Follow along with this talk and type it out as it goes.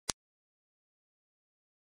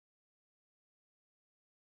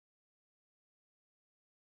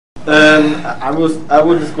I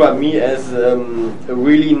would describe me as a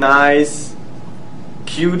really nice,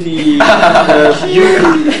 cutie,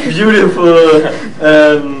 beautiful,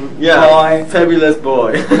 boy. fabulous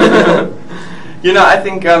boy. I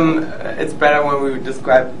think it's better when we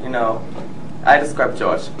describe, I describe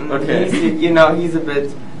George. Okay. He's a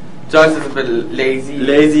bit, George is a bit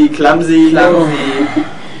lazy, clumsy,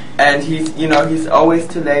 and he's always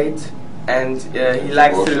too late, and he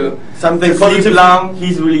likes to something sleep positive. long.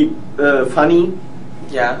 He's really funny.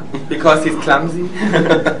 Yeah, because he's clumsy.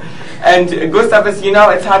 And Gustav is,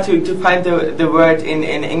 it's hard to find the word in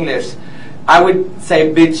English. I would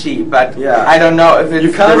say bitchy, but I don't know if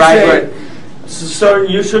it's the right word. So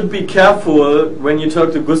you should be careful when you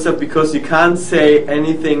talk to Gustav, because you can't say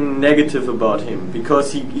anything negative about him,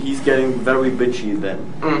 because he's getting very bitchy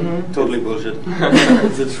then. Totally bullshit.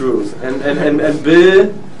 It's the truth. And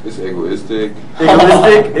Bill is egoistic.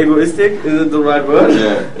 Egoistic, is it the right word?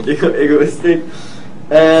 Yeah. Egoistic.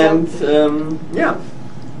 And yeah.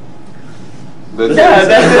 That's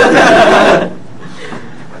it.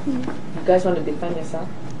 You guys want to defend yourself?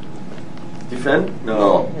 Defend?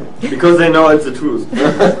 No. Because they know it's the truth.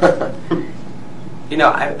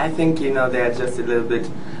 I think, they're just a little bit,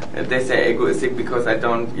 they say egoistic because I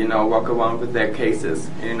don't, walk around with their cases,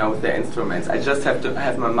 with their instruments. I just have to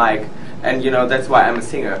have my mic, and, that's why I'm a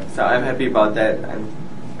singer. So I'm happy about that.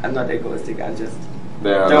 I'm not egoistic, I just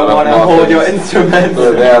don't want to hold your instruments.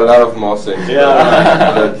 So there are a lot of more things.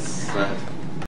 Yeah. That's